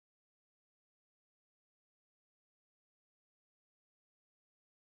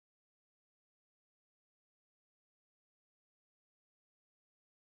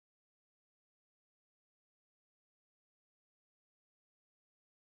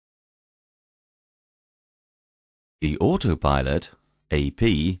The autopilot,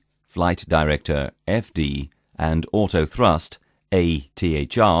 AP, flight director, FD, and autothrust,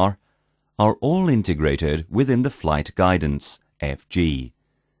 ATHR, are all integrated within the flight guidance, FG.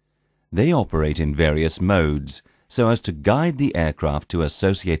 They operate in various modes so as to guide the aircraft to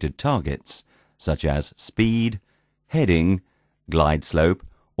associated targets such as speed, heading, glide slope,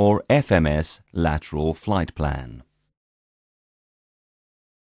 or FMS lateral flight plan.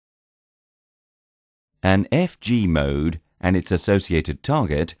 An FG mode and its associated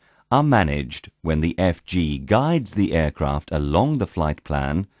target are managed when the FG guides the aircraft along the flight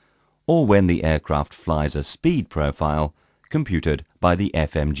plan or when the aircraft flies a speed profile computed by the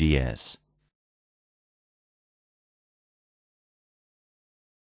FMGS.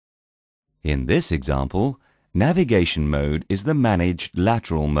 In this example, navigation mode is the managed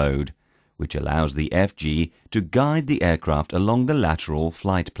lateral mode, which allows the FG to guide the aircraft along the lateral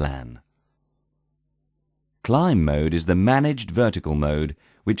flight plan. Climb mode is the managed vertical mode,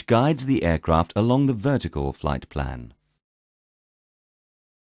 which guides the aircraft along the vertical flight plan.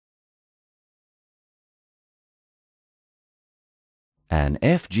 An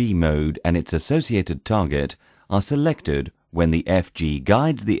FG mode and its associated target are selected when the FG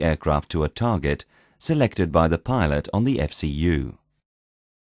guides the aircraft to a target selected by the pilot on the FCU.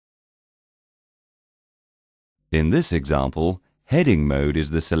 In this example, heading mode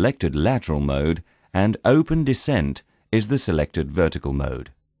is the selected lateral mode and open descent is the selected vertical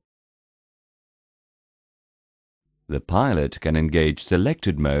mode. The pilot can engage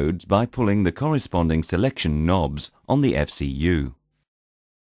selected modes by pulling the corresponding selection knobs on the FCU.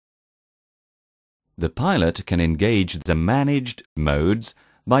 The pilot can engage the managed modes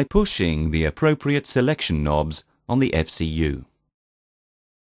by pushing the appropriate selection knobs on the FCU.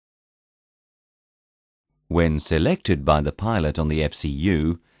 When selected by the pilot on the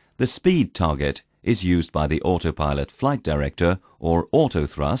FCU, the speed target is used by the autopilot flight director or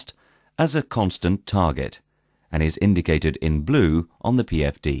autothrust as a constant target and is indicated in blue on the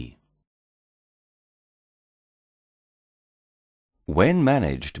PFD. When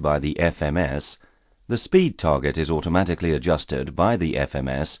managed by the FMS, the speed target is automatically adjusted by the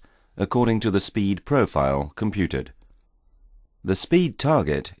FMS according to the speed profile computed. The speed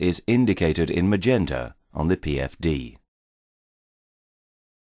target is indicated in magenta on the PFD.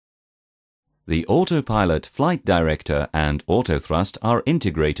 The autopilot flight director and autothrust are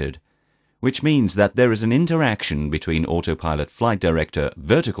integrated, which means that there is an interaction between autopilot flight director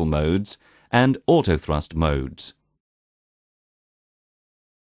vertical modes and autothrust modes.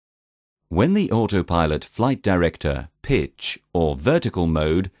 When the autopilot flight director pitch or vertical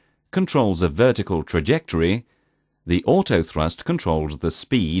mode controls a vertical trajectory, the autothrust controls the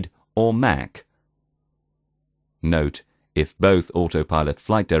speed or Mach. Note, if both autopilot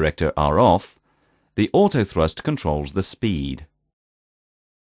flight director are off, the autothrust controls the speed.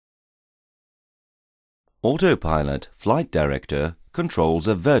 Autopilot flight director controls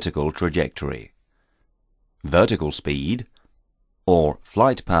a vertical trajectory. Vertical speed or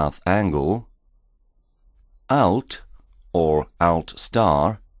flight path angle, alt or alt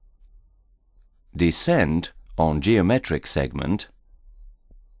star, descent on geometric segment,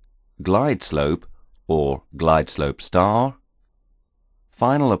 glide slope or glide slope star,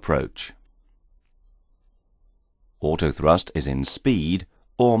 final approach. Autothrust is in speed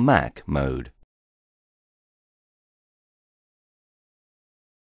or Mach mode.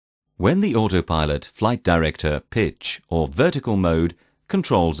 When the autopilot flight director pitch or vertical mode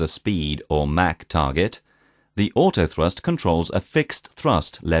controls a speed or Mach target, the autothrust controls a fixed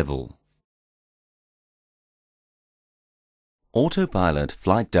thrust level. Autopilot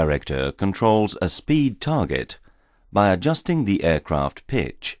flight director controls a speed target by adjusting the aircraft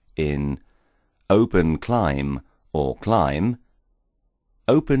pitch in open climb or climb,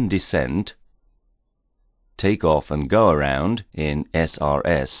 open descent, take off and go around in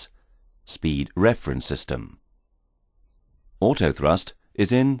SRS, Speed Reference System. Autothrust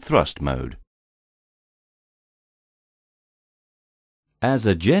is in thrust mode. As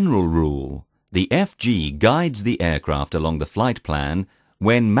a general rule, the FG guides the aircraft along the flight plan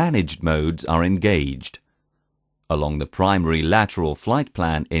when managed modes are engaged, along the primary lateral flight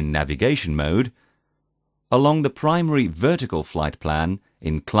plan in navigation mode, along the primary vertical flight plan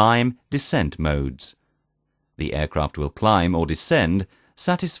in climb-descent modes. The aircraft will climb or descend,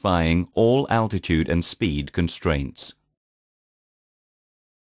 satisfying all altitude and speed constraints.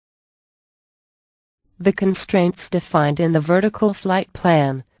 The constraints defined in the vertical flight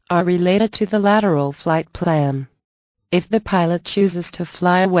plan are related to the lateral flight plan. If the pilot chooses to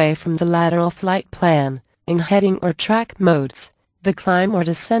fly away from the lateral flight plan in heading or track modes, the climb or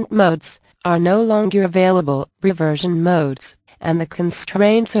descent modes are no longer available reversion modes, and the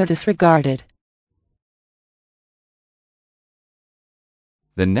constraints are disregarded.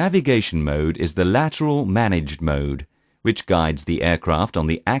 The navigation mode is the lateral managed mode, which guides the aircraft on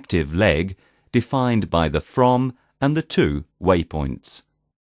the active leg defined by the from and the to waypoints.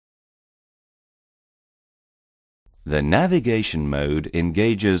 The navigation mode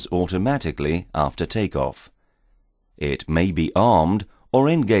engages automatically after takeoff. It may be armed or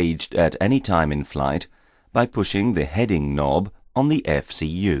engaged at any time in flight by pushing the heading knob on the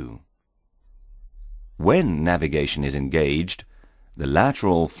FCU. When navigation is engaged, the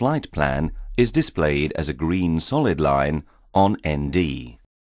lateral flight plan is displayed as a green solid line on ND.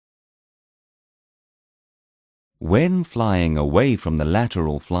 When flying away from the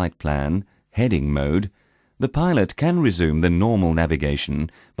lateral flight plan, heading mode, the pilot can resume the normal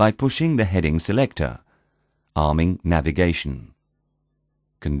navigation by pushing the heading selector, arming navigation.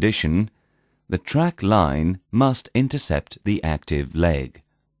 Condition: the track line must intercept the active leg.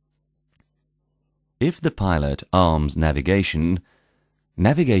 If the pilot arms navigation,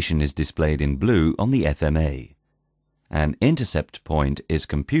 navigation is displayed in blue on the FMA. An intercept point is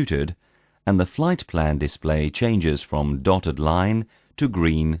computed, and the flight plan display changes from dotted line to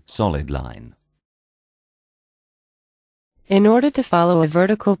green solid line. In order to follow a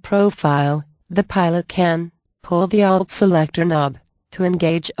vertical profile, the pilot can pull the Alt selector knob to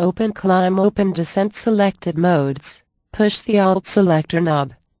engage open climb, open descent selected modes, push the Alt selector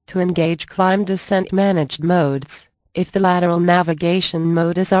knob to engage climb descent managed modes. If the lateral navigation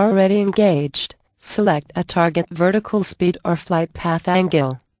mode is already engaged, select a target vertical speed or flight path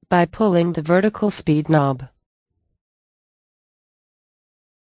angle by pulling the vertical speed knob.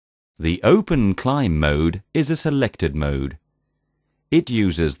 The open climb mode is a selected mode. It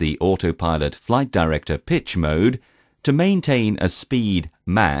uses the autopilot flight director pitch mode to maintain a speed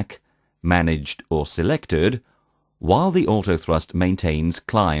Mach, managed or selected, while the autothrust maintains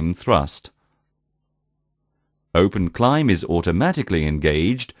climb thrust. Open climb is automatically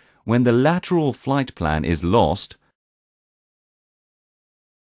engaged when the lateral flight plan is lost.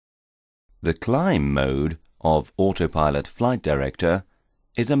 The climb mode of autopilot flight director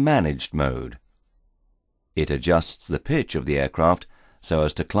is a managed mode. It adjusts the pitch of the aircraft so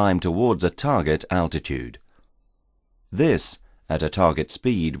as to climb towards a target altitude. This at a target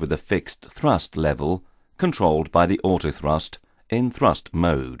speed with a fixed thrust level controlled by the autothrust in thrust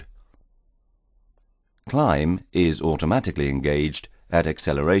mode. Climb is automatically engaged at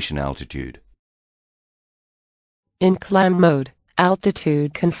acceleration altitude. In climb mode,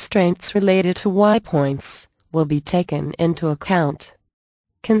 altitude constraints related to waypoints will be taken into account.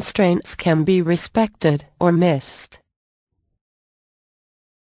 Constraints can be respected or missed.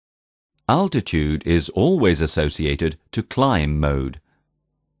 Altitude is always associated to climb mode.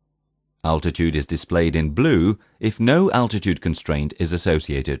 Altitude is displayed in blue if no altitude constraint is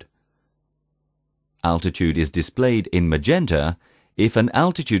associated. Altitude is displayed in magenta if an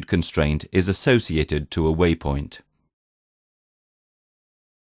altitude constraint is associated to a waypoint.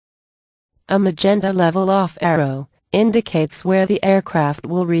 A magenta level off arrow indicates where the aircraft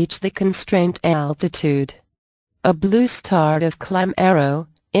will reach the constraint altitude. A blue starred of climb arrow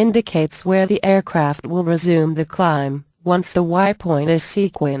indicates where the aircraft will resume the climb once the waypoint is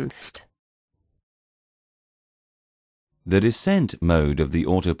sequenced. The descent mode of the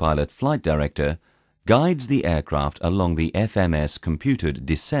autopilot flight director guides the aircraft along the FMS computed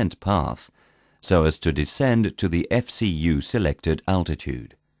descent path so as to descend to the FCU selected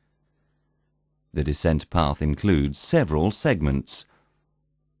altitude. The descent path includes several segments.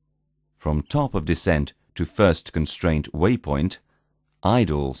 From top of descent to first constraint waypoint,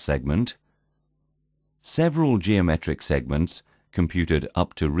 idle segment, several geometric segments computed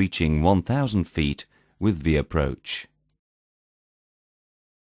up to reaching 1,000 feet with V-approach.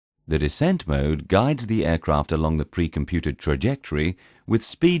 The descent mode guides the aircraft along the pre-computed trajectory with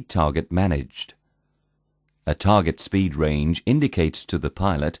speed target managed. A target speed range indicates to the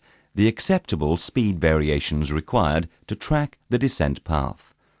pilot the acceptable speed variations required to track the descent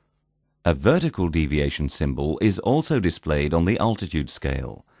path. A vertical deviation symbol is also displayed on the altitude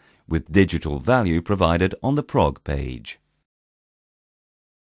scale, with digital value provided on the prog page.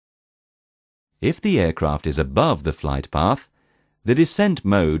 If the aircraft is above the flight path, the descent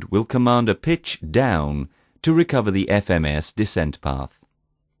mode will command a pitch down to recover the FMS descent path.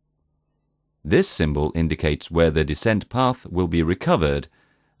 This symbol indicates where the descent path will be recovered,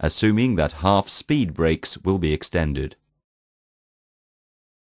 assuming that half speed brakes will be extended.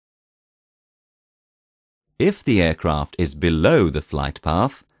 If the aircraft is below the flight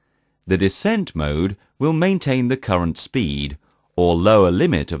path, the descent mode will maintain the current speed or lower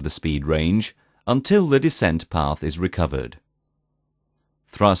limit of the speed range until the descent path is recovered.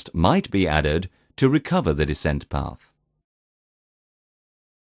 Thrust might be added to recover the descent path.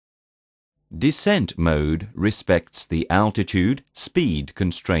 Descent mode respects the altitude-speed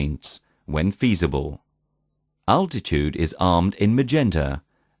constraints when feasible. Altitude is armed in magenta,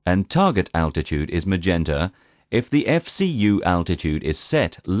 and target altitude is magenta if the FCU altitude is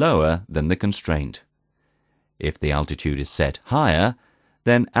set lower than the constraint. If the altitude is set higher,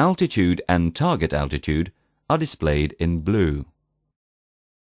 then altitude and target altitude are displayed in blue.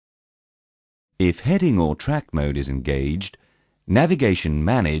 If heading or track mode is engaged, navigation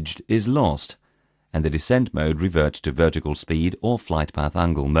managed is lost, and the descent mode reverts to vertical speed or flight path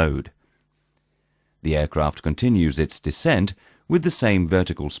angle mode. The aircraft continues its descent with the same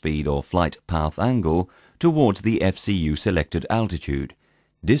vertical speed or flight path angle towards the FCU selected altitude,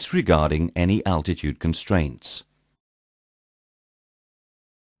 disregarding any altitude constraints.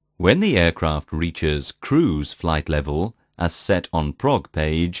 When the aircraft reaches cruise flight level, as set on prog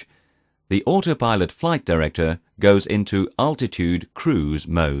page, the autopilot flight director goes into altitude cruise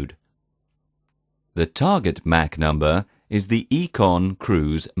mode. The target Mach number is the Econ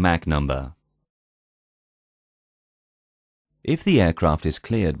Cruise Mach number. If the aircraft is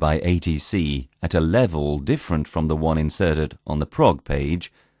cleared by ATC at a level different from the one inserted on the prog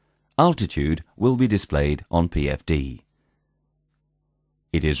page, altitude will be displayed on PFD.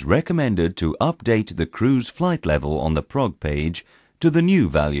 It is recommended to update the cruise flight level on the prog page to the new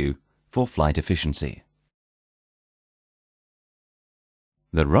value for flight efficiency.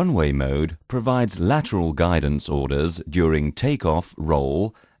 The runway mode provides lateral guidance orders during takeoff,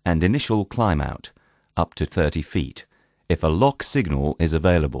 roll, and initial climb-out, up to 30 feet, if a lock signal is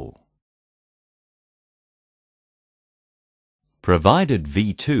available. Provided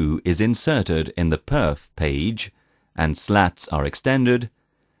V2 is inserted in the perf page and slats are extended,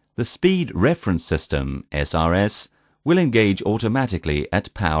 the Speed Reference System, SRS, will engage automatically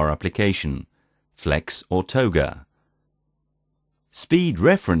at power application, flex or toga. Speed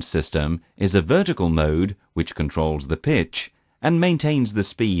Reference System is a vertical mode which controls the pitch and maintains the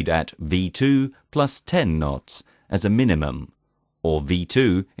speed at V2 plus 10 knots as a minimum, or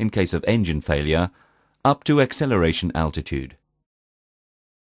V2 in case of engine failure, up to acceleration altitude.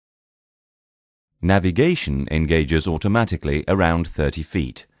 Navigation engages automatically around 30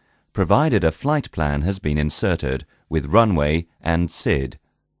 feet, provided a flight plan has been inserted with runway and SID.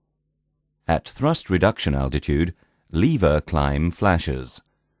 At thrust reduction altitude, lever climb flashes.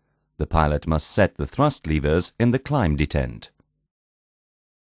 The pilot must set the thrust levers in the climb detent.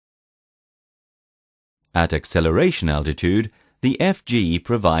 At acceleration altitude, the FG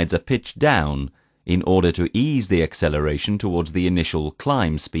provides a pitch down in order to ease the acceleration towards the initial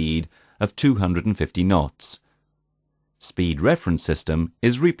climb speed of 250 knots. Speed Reference System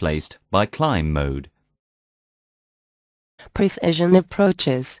is replaced by climb mode. Precision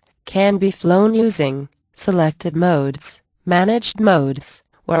approaches can be flown using selected modes, managed modes,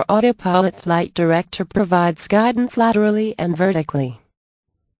 where autopilot flight director provides guidance laterally and vertically.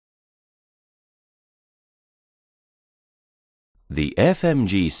 The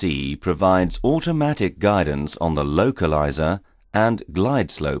FMGC provides automatic guidance on the localizer and glide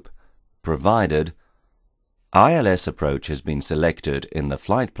slope, provided ILS approach has been selected in the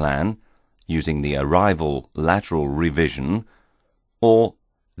flight plan using the arrival lateral revision, or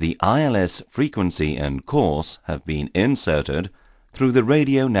the ILS frequency and course have been inserted through the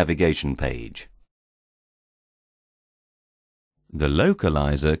radio navigation page. The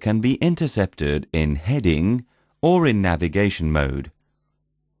localizer can be intercepted in heading or in navigation mode.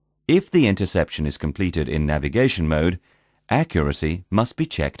 If the interception is completed in navigation mode, accuracy must be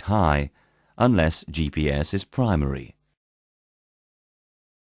checked high, unless GPS is primary.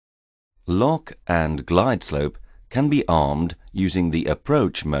 Lock and glide slope can be armed using the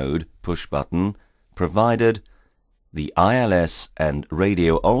approach mode push button, provided the ILS and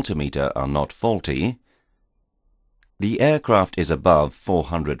radio altimeter are not faulty, the aircraft is above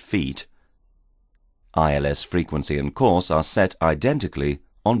 400 feet, ILS frequency and course are set identically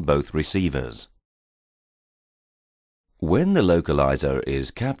on both receivers. When the localizer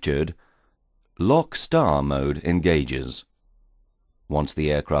is captured, lock star mode engages. Once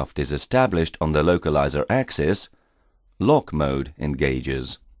the aircraft is established on the localizer axis, lock mode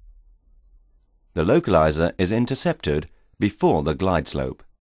engages. The localizer is intercepted before the glide slope.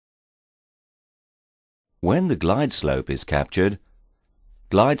 When the glide slope is captured,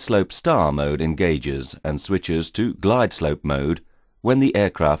 glide slope star mode engages and switches to glide slope mode when the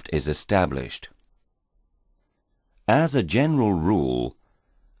aircraft is established. As a general rule,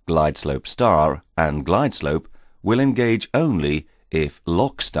 glide slope star and glide slope will engage only if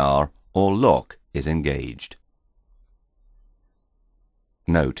lock star or lock is engaged.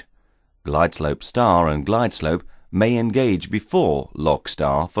 Note: glide slope star and glide slope may engage before lock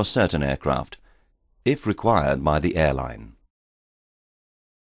star for certain aircraft, if required by the airline.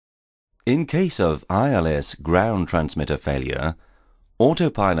 In case of ILS ground transmitter failure,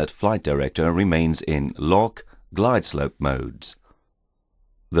 autopilot flight director remains in lock glide slope modes.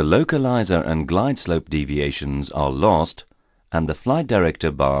 The localizer and glide slope deviations are lost and the flight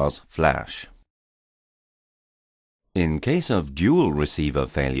director bars flash. In case of dual receiver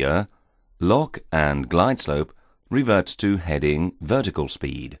failure, lock and glide slope reverts to heading vertical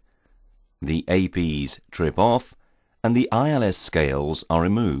speed. The APs trip off and the ILS scales are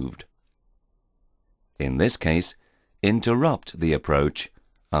removed. In this case, interrupt the approach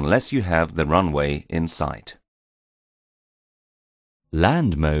unless you have the runway in sight.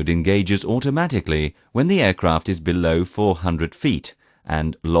 Land mode engages automatically when the aircraft is below 400 feet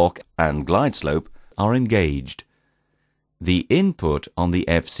and lock and glide slope are engaged. The input on the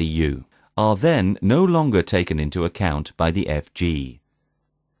FCU are then no longer taken into account by the FG.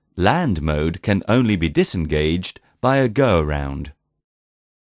 Land mode can only be disengaged by a go-around.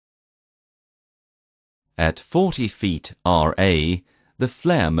 At 40 feet RA, the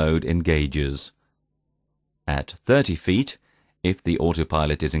flare mode engages. At 30 feet, if the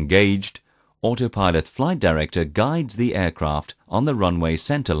autopilot is engaged, autopilot flight director guides the aircraft on the runway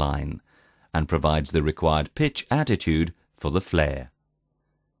center line and provides the required pitch attitude for the flare.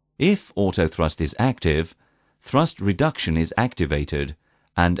 If autothrust is active, thrust reduction is activated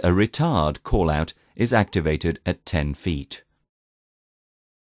and a retard call-out is activated at 10 feet.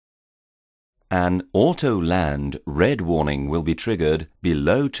 An auto-land red warning will be triggered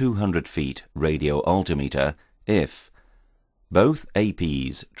below 200 feet radio altimeter if both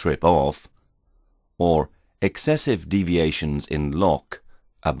APs trip off, or excessive deviations in lock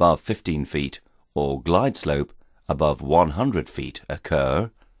above 15 feet or glide slope above 100 feet occur,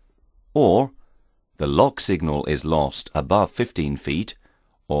 or the lock signal is lost above 15 feet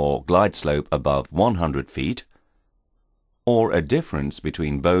or glide slope above 100 feet, or a difference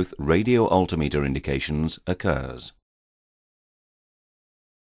between both radio altimeter indications occurs.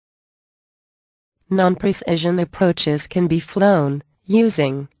 Non-precision approaches can be flown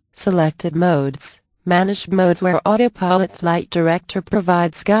using selected modes, managed modes where autopilot flight director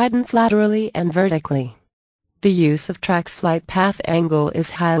provides guidance laterally and vertically. The use of track flight path angle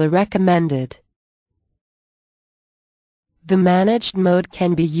is highly recommended. The managed mode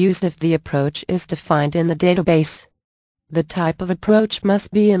can be used if the approach is defined in the database. The type of approach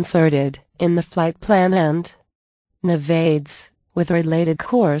must be inserted in the flight plan and navaids, with related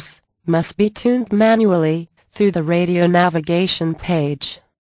course, must be tuned manually through the radio navigation page.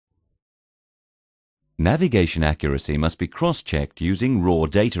 Navigation accuracy must be cross-checked using raw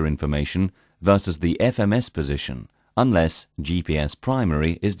data information versus the FMS position, unless GPS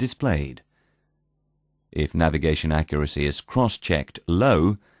primary is displayed. If navigation accuracy is cross-checked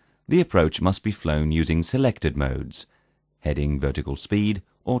low, the approach must be flown using selected modes, heading vertical speed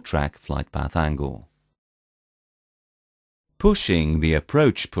or track flight path angle. Pushing the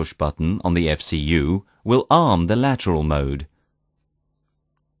approach push button on the FCU will arm the lateral mode.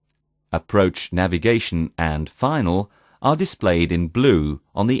 Approach navigation and final are displayed in blue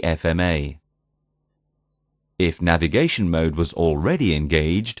on the FMA. If navigation mode was already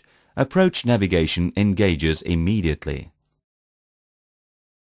engaged, approach navigation engages immediately.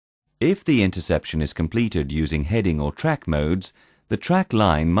 If the interception is completed using heading or track modes, the track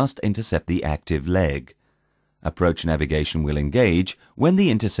line must intercept the active leg. Approach navigation will engage when the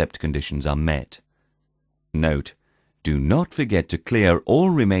intercept conditions are met. Note: do not forget to clear all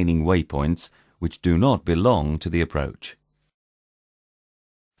remaining waypoints which do not belong to the approach.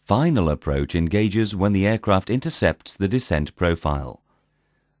 Final approach engages when the aircraft intercepts the descent profile.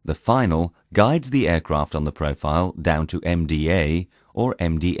 The final guides the aircraft on the profile down to MDA or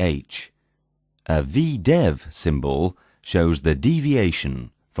MDH. A VDEV symbol shows the deviation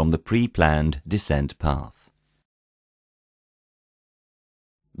from the pre-planned descent path.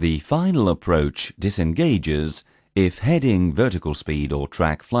 The final approach disengages if heading vertical speed or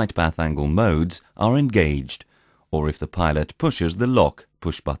track flight path angle modes are engaged, or if the pilot pushes the lock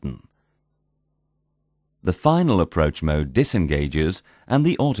push button. The final approach mode disengages and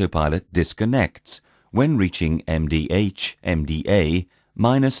the autopilot disconnects when reaching MDH-MDA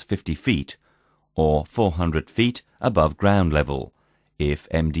minus 50 feet or 400 feet above ground level if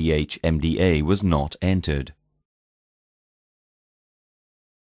MDH-MDA was not entered.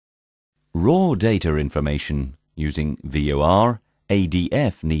 Raw data information using VOR,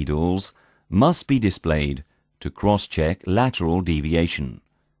 ADF needles must be displayed to cross-check lateral deviation.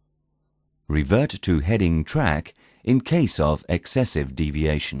 Revert to heading track in case of excessive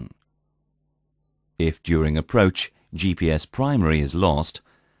deviation. If during approach GPS primary is lost,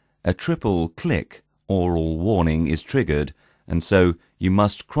 a triple click oral warning is triggered, and so you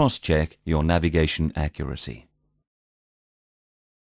must cross-check your navigation accuracy.